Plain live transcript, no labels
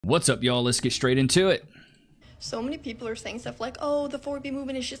What's up, y'all? Let's get straight into it. So many people are saying stuff like, oh, the 4B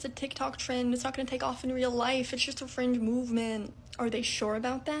movement is just a TikTok trend. It's not going to take off in real life. It's just a fringe movement. Are they sure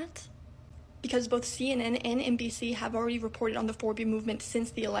about that? Because both CNN and NBC have already reported on the 4B movement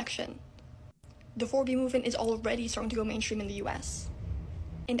since the election. The 4B movement is already starting to go mainstream in the US.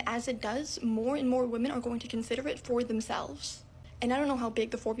 And as it does, more and more women are going to consider it for themselves. And I don't know how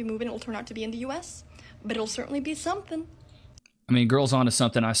big the 4B movement will turn out to be in the US, but it'll certainly be something. I mean, girls, onto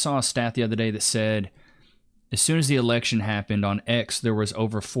something. I saw a stat the other day that said as soon as the election happened on X, there was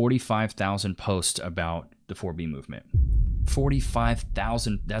over 45,000 posts about the 4B movement.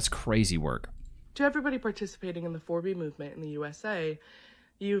 45,000. That's crazy work. To everybody participating in the 4B movement in the USA,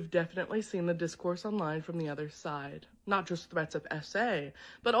 you've definitely seen the discourse online from the other side. Not just threats of SA,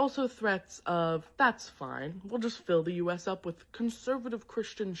 but also threats of, that's fine, we'll just fill the US up with conservative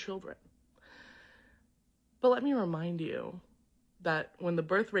Christian children. But let me remind you that when the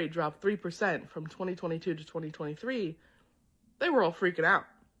birth rate dropped 3% from 2022 to 2023, they were all freaking out.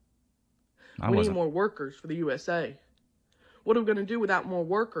 We need more workers for the USA. What are we going to do without more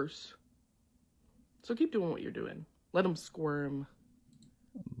workers? So keep doing what you're doing. Let them squirm.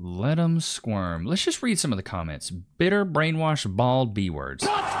 Let them squirm. Let's just read some of the comments. Bitter, brainwashed, bald B-words.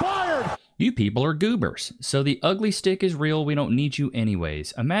 Shots fired! You people are goobers. So the ugly stick is real. We don't need you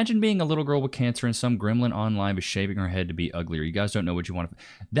anyways. Imagine being a little girl with cancer and some gremlin online is shaving her head to be uglier. You guys don't know what you want.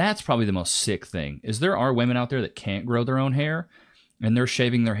 That's probably the most sick thing, is there are women out there that can't grow their own hair and they're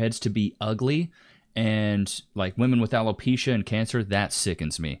shaving their heads to be ugly. And like women with alopecia and cancer, that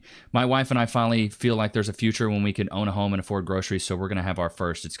sickens me. My wife and I finally feel like there's a future when we can own a home and afford groceries, so we're going to have our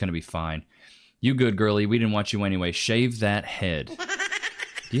first. It's going to be fine. You good, girly. We didn't want you anyway. Shave that head.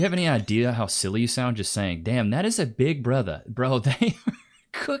 Do you have any idea how silly you sound just saying, damn, that is a big brother? Bro, they are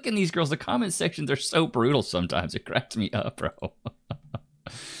cooking these girls. The comment sections are so brutal sometimes. It cracks me up, bro.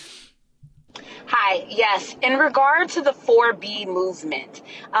 Hi, yes, in regard to the 4B movement,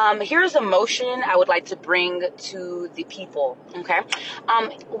 here's a motion I would like to bring to the people, okay?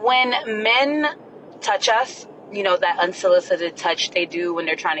 When men touch us, you know, that unsolicited touch they do when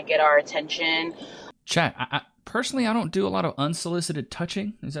they're trying to get our attention. Chat, personally, I don't do a lot of unsolicited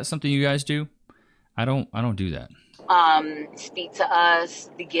touching. Is that something you guys do? I don't do that. Speak to us,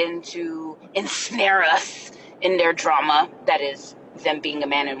 begin to ensnare us in their drama, that is them being a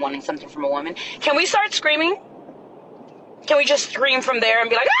man and wanting something from a woman. Can we start screaming? Can we just scream from there and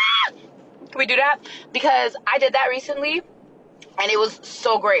be like, ah! Can we do that? Because I did that recently and it was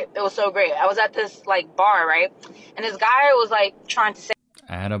so great. It was so great. I was at this like bar, right? And this guy was like trying to say,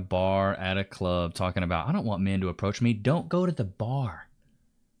 at a bar, at a club, talking about, I don't want men to approach me. Don't go to the bar.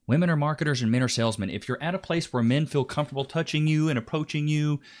 Women are marketers and men are salesmen. If you're at a place where men feel comfortable touching you and approaching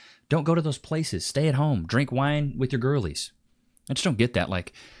you, don't go to those places. Stay at home. Drink wine with your girlies. I just don't get that.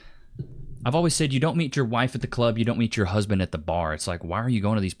 Like, I've always said, you don't meet your wife at the club, you don't meet your husband at the bar. It's like, why are you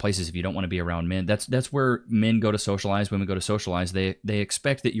going to these places if you don't want to be around men? That's where men go to socialize, women go to socialize. They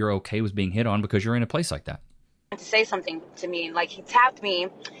expect that you're okay with being hit on because you're in a place like that. to say something to me. Like, he tapped me,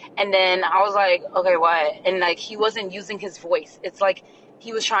 and then I was like, okay, what? And like, he wasn't using his voice. It's like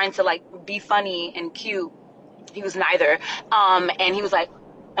he was trying to like be funny and cute. He was neither. And he was like,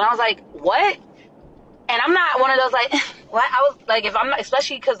 and I was like, what? And I'm not one of those like, what? I was like, if I'm not,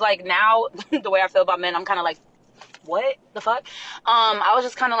 especially because like now the way I feel about men, I'm kind of like, what the fuck? I was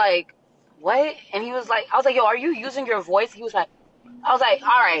just kind of like, what? And he was like, I was like, yo, are you using your voice? He was like, I was like, all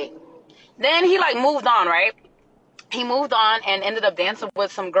right. Then he like moved on, right? He moved on and ended up dancing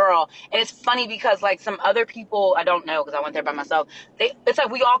with some girl. And it's funny because like some other people, I don't know because I went there by myself. It's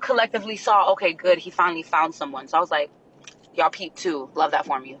like we all collectively saw, okay, good. He finally found someone. So I was like, y'all peep too. Love that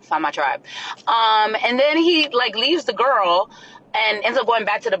for me. Found my tribe. And then he like leaves the girl and ends up going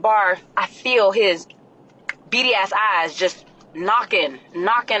back to the bar. I feel his beady ass eyes just knocking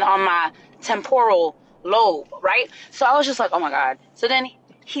on my temporal lobe, right? So I was just like, oh my God. So then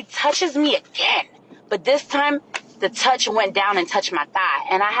he touches me again. But this time the touch went down and touched my thigh.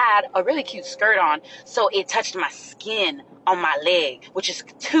 And I had a really cute skirt on. So it touched my skin on my leg, which is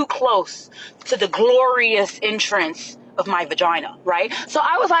too close to the glorious entrance of my vagina, right? So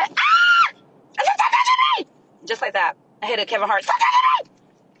I was like, ah! Stop touching me! Just like that. I hit a Kevin Hart. Stop touching me!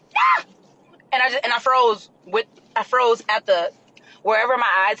 Ah! And I froze at the, wherever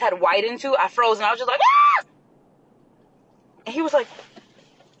my eyes had widened to, I froze and I was just like, ah! And he was like,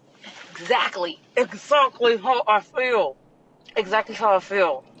 exactly how I feel. Exactly how I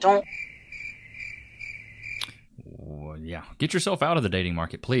feel. Don't. Yeah, get yourself out of the dating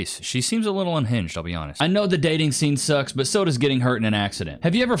market, please. She seems a little unhinged, I'll be honest. I know the dating scene sucks, but so does getting hurt in an accident.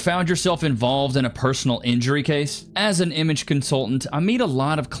 Have you ever found yourself involved in a personal injury case? As an image consultant, I meet a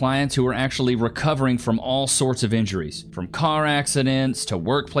lot of clients who are actually recovering from all sorts of injuries, from car accidents to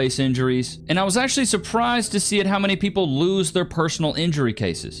workplace injuries. And I was actually surprised to see at how many people lose their personal injury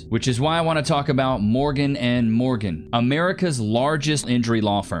cases, which is why I want to talk about Morgan & Morgan, America's largest injury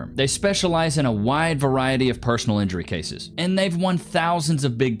law firm. They specialize in a wide variety of personal injury cases, and they've won thousands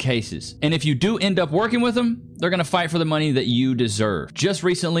of big cases. And if you do end up working with them, they're going to fight for the money that you deserve. Just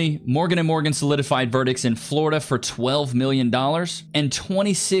recently, Morgan & Morgan solidified verdicts in Florida for $12 million and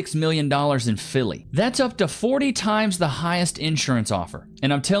 $26 million in Philly. That's up to 40 times the highest insurance offer.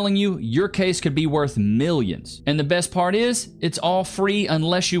 And I'm telling you, your case could be worth millions. And the best part is, it's all free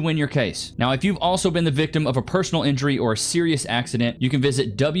unless you win your case. Now, if you've also been the victim of a personal injury or a serious accident, you can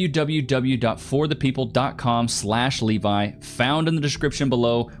visit www.forthepeople.com/Levi, found in the description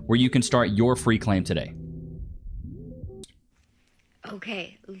below, where you can start your free claim today.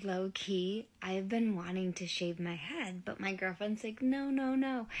 Okay, low key, I've been wanting to shave my head, but my girlfriend's like, no, no,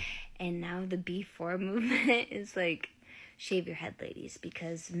 no. And now the B4 movement is like, shave your head, ladies,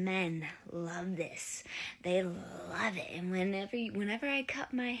 because men love this. They love it. And whenever I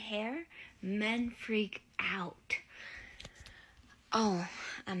cut my hair, men freak out. Oh,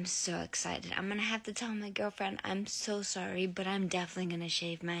 I'm so excited. I'm gonna have to tell my girlfriend, I'm so sorry, but I'm definitely gonna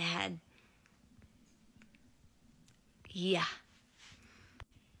shave my head. Yeah.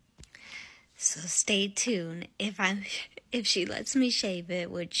 So stay tuned. If she lets me shave it,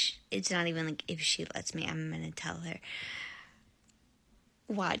 which it's not even like if she lets me, I'm gonna tell her.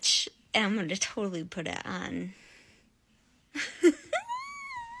 Watch, and I'm gonna totally put it on.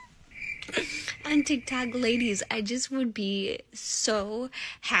 On TikTok, ladies, I just would be so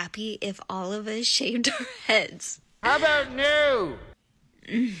happy if all of us shaved our heads. How about no?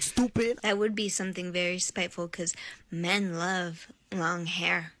 Stupid. That would be something very spiteful because men love long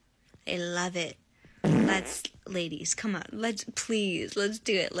hair. They love it. Ladies, come on. Let's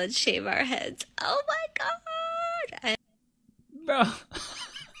do it. Let's shave our heads. Oh my God. Bro.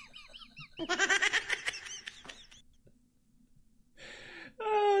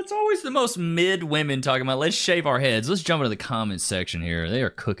 It's always the most mid women talking about, let's shave our heads. Let's jump into the comments section here. They are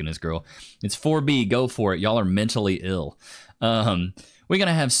cooking this girl. It's 4B. Go for it. Y'all are mentally ill. We're going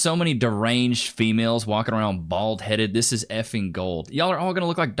to have so many deranged females walking around bald-headed. This is effing gold. Y'all are all going to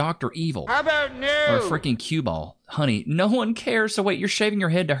look like Dr. Evil. How about no? Or a freaking cue ball. Honey, no one cares. So wait, you're shaving your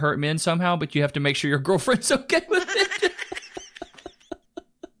head to hurt men somehow, but you have to make sure your girlfriend's okay with it?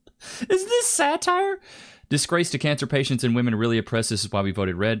 Is this satire? Disgrace to cancer patients and women really oppressed. This is why we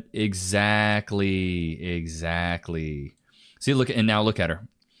voted red. Exactly. See, look at her.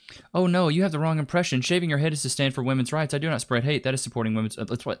 Oh no, you have the wrong impression. Shaving your head is to stand for women's rights. I do not spread hate. That is supporting women's...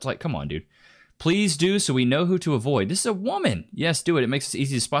 It's like, come on, dude. Please do so we know who to avoid. This is a woman. Yes, do it. It makes it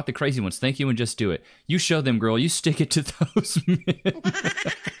easy to spot the crazy ones. Thank you and just do it. You show them, girl. You stick it to those men.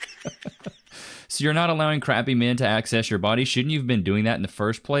 So you're not allowing crappy men to access your body? Shouldn't you have been doing that in the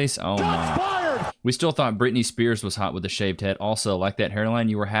first place? Oh my. We still thought Britney Spears was hot with a shaved head. Also, like that hairline,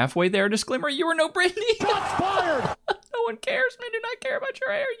 you were halfway there. Disclaimer, you were no Britney. Shots fired! No one cares. Men do not care about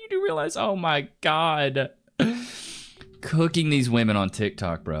your hair. You do realize, oh my God. Cooking these women on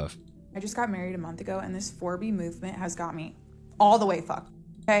TikTok, bruv. I just got married a month ago, and this 4B movement has got me all the way fucked,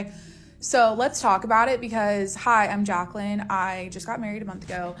 okay? So let's talk about it because, hi, I'm Jacqueline. I just got married a month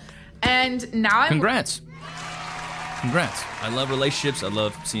ago, and now I'm... Congrats. I love relationships. I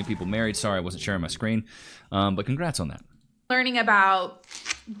love seeing people married. Sorry, I wasn't sharing my screen, but congrats on that. Learning about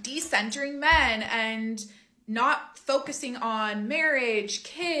decentering men and not focusing on marriage,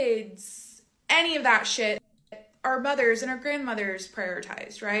 kids, any of that shit. Our mothers and our grandmothers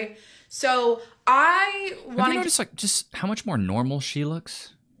prioritized, right? So I want to... Have you noticed, like, just how much more normal she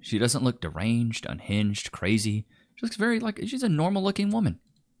looks? She doesn't look deranged, unhinged, crazy. She looks very, like, she's a normal-looking woman.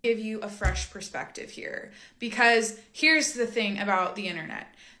 Give you a fresh perspective here, because here's the thing about the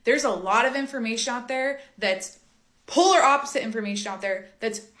internet. There's a lot of information out there that's polar opposite information out there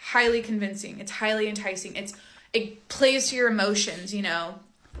that's highly convincing. It's highly enticing. It plays to your emotions, you know.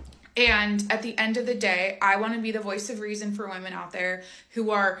 And at the end of the day, I want to be the voice of reason for women out there who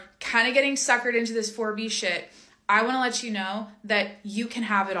are kind of getting suckered into this 4B shit. I want to let you know that you can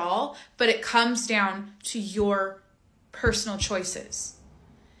have it all, but it comes down to your personal choices.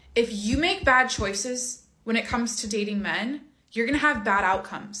 If you make bad choices when it comes to dating men, you're going to have bad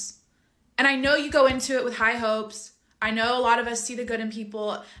outcomes. And I know you go into it with high hopes. I know a lot of us see the good in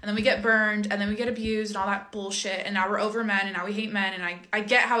people, and then we get burned, and then we get abused and all that bullshit, and now we're over men, and now we hate men, and I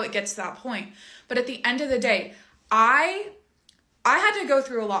get how it gets to that point. But at the end of the day, I had to go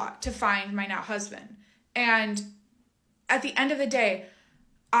through a lot to find my now husband. And at the end of the day,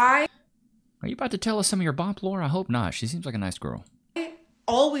 Are you about to tell us some of your bop lore? I hope not. She seems like a nice girl. I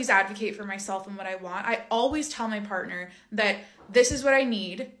always advocate for myself and what I want. I always tell my partner that this is what I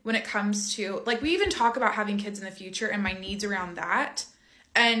need when it comes to, like, we even talk about having kids in the future and my needs around that.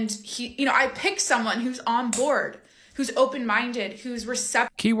 And I pick someone who's on board, who's open-minded, who's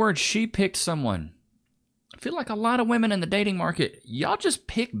receptive. Keyword, she picked someone. I feel like a lot of women in the dating market, y'all just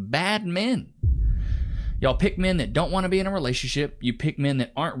pick bad men. Y'all pick men that don't want to be in a relationship. You pick men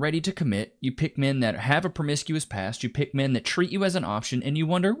that aren't ready to commit. You pick men that have a promiscuous past. You pick men that treat you as an option, and you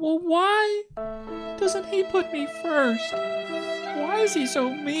wonder, well, why doesn't he put me first? Why is he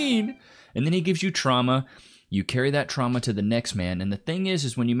so mean? And then he gives you trauma. You carry that trauma to the next man. And the thing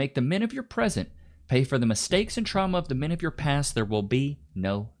is when you make the men of your present pay for the mistakes and trauma of the men of your past, there will be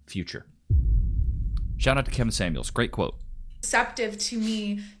no future. Shout out to Kevin Samuels. Great quote. Receptive to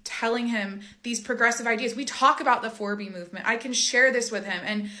me telling him these progressive ideas. We talk about the 4B movement. I can share this with him.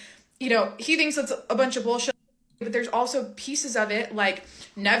 And, he thinks it's a bunch of bullshit, but there's also pieces of it, like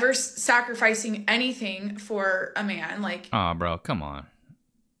never sacrificing anything for a man. Like, oh, bro, come on.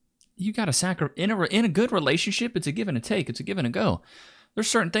 You got to sacrifice. In a good relationship, it's a give and a take. It's a give and a go. There's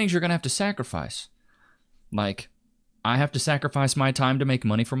certain things you're going to have to sacrifice. Like, I have to sacrifice my time to make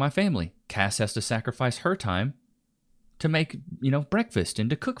money for my family. Cass has to sacrifice her time to make, breakfast and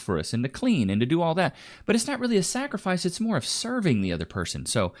to cook for us and to clean and to do all that. But it's not really a sacrifice. It's more of serving the other person.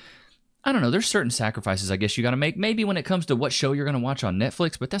 So, I don't know. There's certain sacrifices I guess you got to make. Maybe when it comes to what show you're going to watch on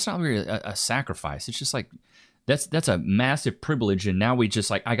Netflix, but that's not really a sacrifice. It's just like, that's a massive privilege. And now we just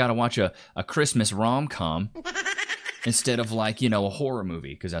like, I got to watch a Christmas rom-com instead of like, a horror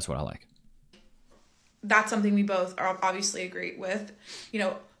movie, because that's what I like. That's something we both are obviously agree with.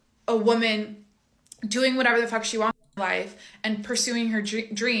 A woman doing whatever the fuck she wants in life and pursuing her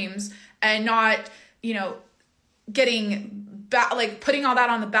dreams and not, getting putting all that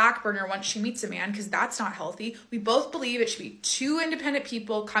on the back burner once she meets a man, because that's not healthy. We both believe it should be two independent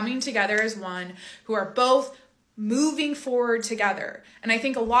people coming together as one who are both moving forward together. And I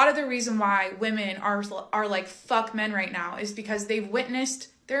think a lot of the reason why women are like fuck men right now is because they've witnessed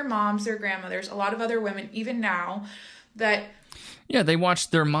their moms, their grandmothers, a lot of other women even now that they watch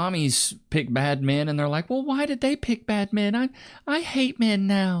their mommies pick bad men and they're like, well, why did they pick bad men? I hate men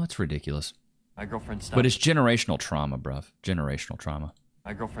now. It's ridiculous. My girlfriend stopped. But it's generational trauma, bruv. Generational trauma.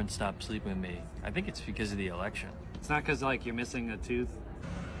 My girlfriend stopped sleeping with me. I think it's because of the election. It's not because, you're missing a tooth?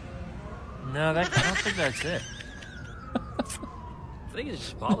 No, I don't think that's it. I think it's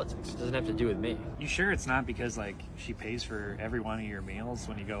just politics. It doesn't have to do with me. You sure it's not because, she pays for every one of your meals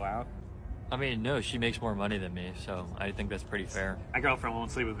when you go out? I mean, no, she makes more money than me, so I think that's pretty fair. My girlfriend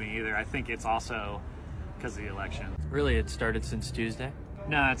won't sleep with me either. I think it's also because of the election. Really? It started since Tuesday?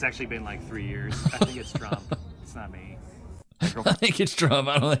 No, it's actually been 3 years. I think it's Trump. It's not me. I think it's Trump.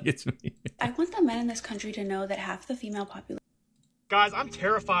 I don't think it's me. I want the men in this country to know that half the female population. Guys, I'm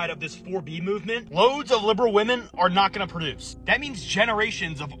terrified of this 4B movement. Loads of liberal women are not going to produce. That means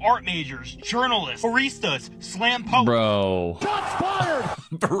generations of art majors, journalists, baristas, slam poets. Bro. Shots fired!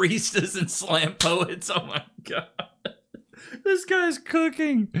 Baristas and slam poets. Oh my God. This guy's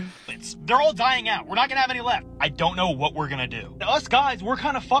cooking. They're all dying out. We're not going to have any left. I don't know what we're going to do. Us guys, we're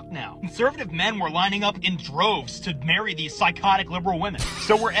kind of fucked now. Conservative men were lining up in droves to marry these psychotic liberal women.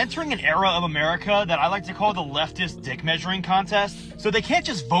 So we're entering an era of America that I like to call the leftist dick measuring contest. So they can't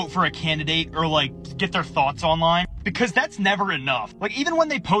just vote for a candidate or get their thoughts online, because that's never enough. Even when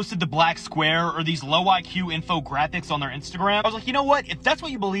they posted the black square or these low IQ infographics on their Instagram, I was like, you know what? If that's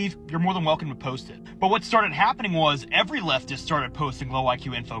what you believe, you're more than welcome to post it. But what started happening was every leftist started posting low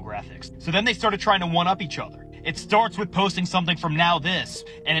IQ infographics. So then they started trying to one-up each other. It starts with posting something from Now This,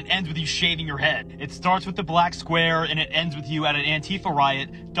 and it ends with you shaving your head. It starts with the black square, and it ends with you at an Antifa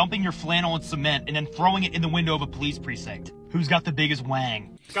riot, dumping your flannel in cement, and then throwing it in the window of a police precinct. Who's got the biggest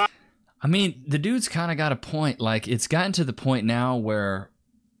wang? I mean, the dude's kind of got a point. It's gotten to the point now where,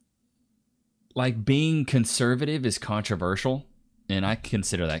 being conservative is controversial. And I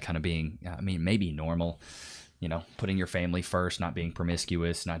consider that kind of being, maybe normal. Putting your family first, not being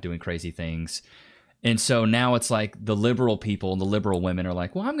promiscuous, not doing crazy things. And so now it's the liberal people and the liberal women are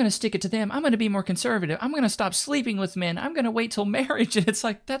like, well, I'm going to stick it to them. I'm going to be more conservative. I'm going to stop sleeping with men. I'm going to wait till marriage. And it's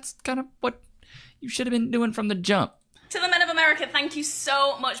that's kind of what you should have been doing from the jump. To the men of America, thank you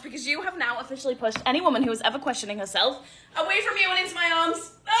so much, because you have now officially pushed any woman who was ever questioning herself away from you and into my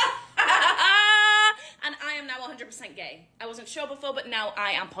arms. And I am now 100% gay. I wasn't sure before, but now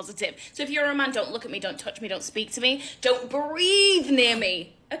I am positive. So if you're a man, don't look at me, don't touch me, don't speak to me, don't breathe near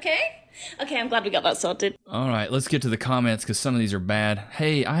me, okay? Okay, I'm glad we got that sorted. All right, let's get to the comments because some of these are bad.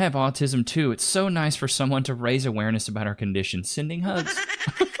 Hey, I have autism too. It's so nice for someone to raise awareness about our condition. Sending hugs.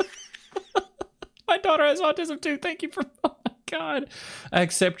 My daughter has autism too. Thank you for... Oh my God. I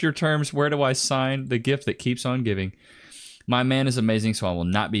accept your terms. Where do I sign? The gift that keeps on giving. My man is amazing, so I will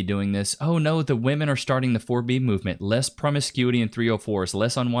not be doing this. Oh no, the women are starting the 4B movement. Less promiscuity in 304s,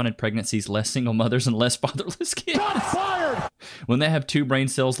 less unwanted pregnancies, less single mothers, and less fatherless kids. Shots fired! When they have 2 brain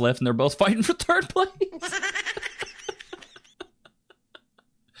cells left and they're both fighting for 3rd place.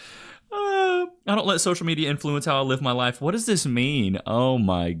 I don't let social media influence how I live my life. What does this mean? Oh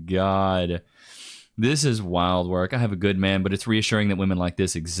my God. This is wild work. I have a good man, but it's reassuring that women like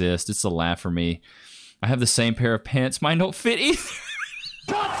this exist. It's a laugh for me. I have the same pair of pants. Mine don't fit either.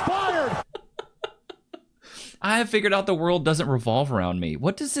 Shots fired! I have figured out the world doesn't revolve around me.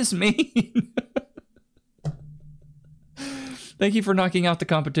 What does this mean? Thank you for knocking out the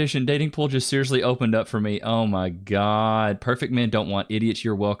competition. Dating pool just seriously opened up for me. Oh my God. Perfect men don't want idiots.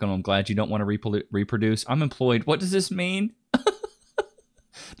 You're welcome. I'm glad you don't want to reproduce. I'm employed. What does this mean?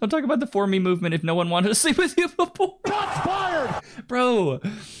 Don't talk about the 4Me movement if no one wanted to sleep with you before. Shots fired! Bro,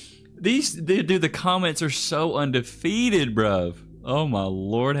 the comments are so undefeated, bruv. Oh my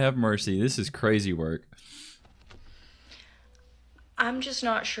Lord have mercy. This is crazy work. I'm just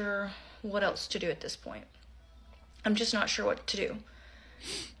not sure what else to do at this point. I'm just not sure what to do.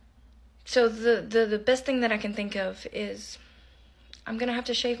 So the best thing that I can think of is I'm gonna have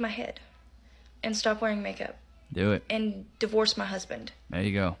to shave my head and stop wearing makeup. Do it. And divorce my husband. There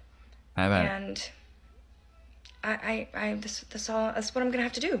you go. Have at it. And that's what I'm gonna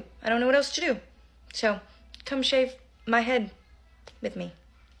have to do. I don't know what else to do. So come shave my head with me.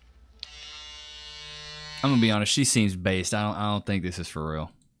 I'm gonna be honest, she seems based. I don't think this is for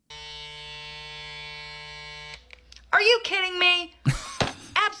real. Are you kidding me?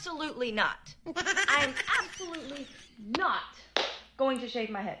 Absolutely not. I am absolutely not going to shave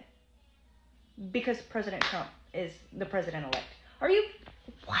my head because President Trump is the president-elect. Are you?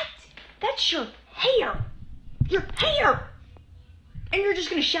 What? That's your hair. Your hair. And you're just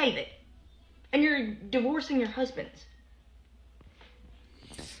going to shave it. And you're divorcing your husband.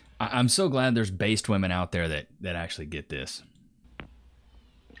 I'm so glad there's based women out there that actually get this.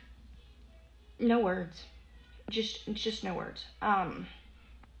 No words. Just no words.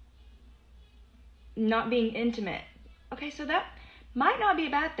 Not being intimate. Okay, so that might not be a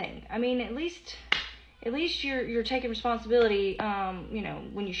bad thing. I mean, at least you're taking responsibility, you know,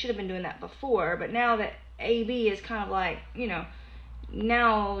 when you should have been doing that before. But now that AB is kind of like, you know,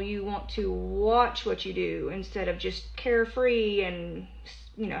 now you want to watch what you do instead of just carefree and,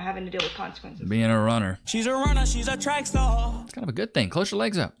 you know, having to deal with consequences. Being a runner. She's a runner, she's a track star. It's kind of a good thing. Close your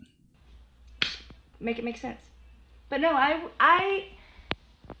legs up. Make it make sense. But no, I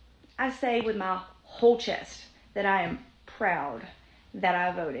say with my whole chest that I am proud that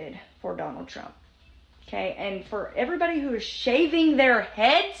I voted for Donald Trump. Okay, and for everybody who is shaving their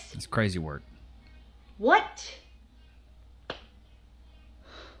heads. It's crazy work. What?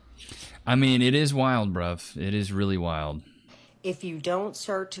 I mean, it is wild, bruv. It is really wild. If you don't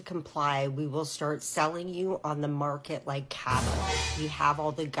start to comply, we will start selling you on the market like cattle. We have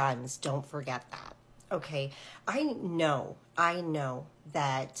all the guns. Don't forget that. Okay, I know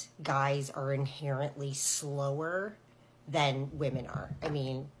that guys are inherently slower than women are. I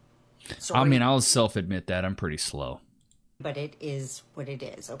mean, I'll self-admit that. I'm pretty slow. But it is what it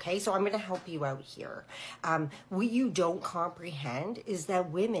is, okay? So I'm going to help you out here. What you don't comprehend is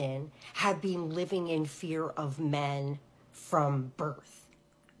that women have been living in fear of men from birth.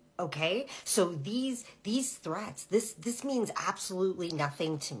 Okay, so these threats, this means absolutely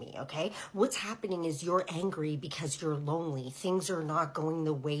nothing to me, okay? What's happening is you're angry because you're lonely. Things are not going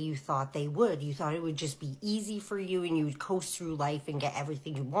the way you thought they would. You thought it would just be easy for you and you would coast through life and get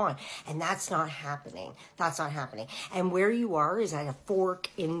everything you want. And that's not happening. That's not happening. And where you are is at a fork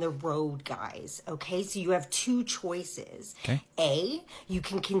in the road, guys, okay? So you have 2 choices. Okay. A, you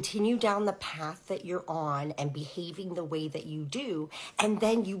can continue down the path that you're on and behaving the way that you do, and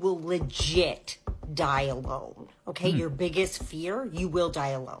then you will legit die alone. Okay, your biggest fear, you will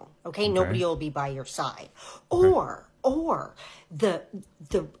die alone. Okay, nobody will be by your side. Or the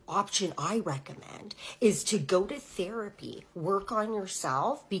option I recommend is to go to therapy, work on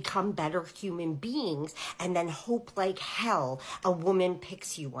yourself, become better human beings, and then hope like hell a woman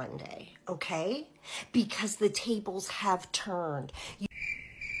picks you one day. Okay, because the tables have turned.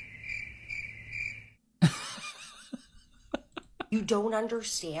 You don't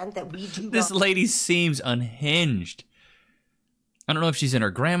understand that we do This lady seems unhinged. I don't know if she's in her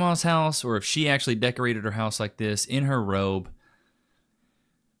grandma's house or if she actually decorated her house like this in her robe.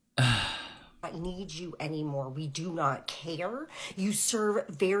 not need you anymore. We do not care. You serve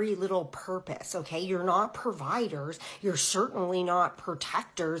very little purpose, okay? You're not providers. You're certainly not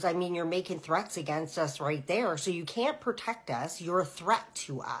protectors. I mean, you're making threats against us right there. So you can't protect us. You're a threat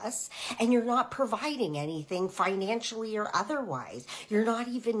to us. And you're not providing anything financially or otherwise. You're not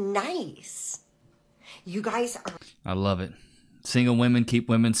even nice. You guys are... I love it. Single women keep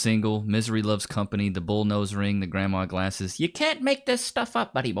women single. Misery loves company. The bull nose ring. The grandma glasses. You can't make this stuff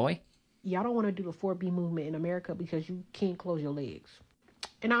up, buddy boy. Y'all don't want to do the 4B movement in America because you can't close your legs.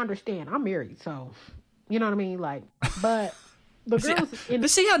 And I understand. I'm married, so you know what I mean. Like, but the girls. But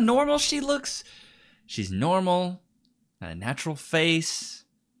see how normal she looks. She's normal. Got a natural face.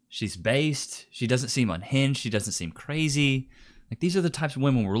 She's based. She doesn't seem unhinged. She doesn't seem crazy. Like, these are the types of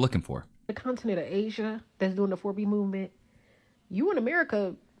women we're looking for. The continent of Asia that's doing the 4B movement. You in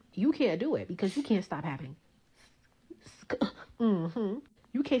America, you can't do it because you can't stop having.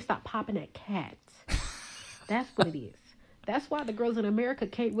 You can't stop popping at cats. That's what it is. That's why the girls in America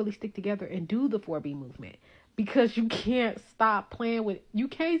can't really stick together and do the 4B movement, because you can't stop playing with. You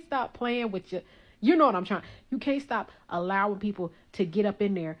can't stop playing with your. You know what I'm trying. You can't stop allowing people to get up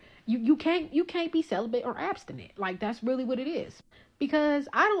in there. You can't be celibate or abstinent. Like, that's really what it is. Because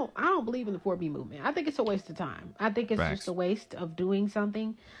I don't believe in the 4B movement. I think it's a waste of time. I think it's just a waste of doing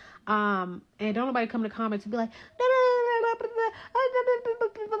something. And don't nobody come to comments and be like,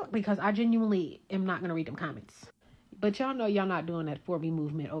 because I genuinely am not going to read them comments. But y'all know y'all not doing that 4B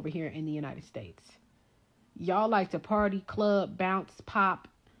movement over here in the United States. Y'all like to party, club, bounce, pop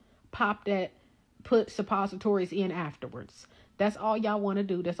that, put suppositories in afterwards. That's all y'all want to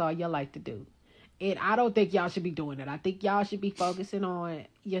do. That's all y'all like to do. And I don't think y'all should be doing it. I think y'all should be focusing on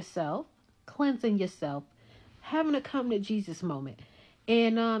yourself, cleansing yourself, having a come to Jesus moment.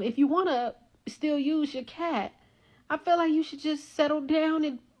 And if you want to still use your cat, I feel like you should just settle down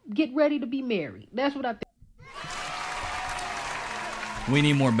and get ready to be married. That's what I think. We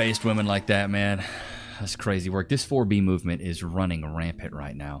need more based women like that, man. That's crazy work. This 4B movement is running rampant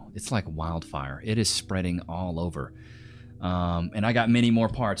right now. It's like wildfire. It is spreading all over. And I got many more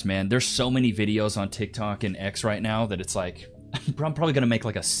parts, man. There's so many videos on TikTok and X right now that it's like, I'm probably going to make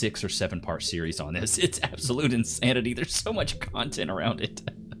like a 6 or 7 part series on this. It's absolute insanity. There's so much content around it.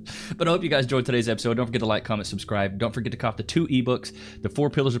 But I hope you guys enjoyed today's episode. Don't forget to like, comment, subscribe. Don't forget to cop the 2 ebooks, The 4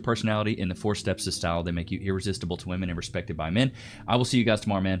 Pillars of Personality and The 4 Steps to Style. They make you irresistible to women and respected by men. I will see you guys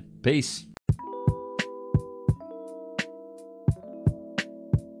tomorrow, man. Peace.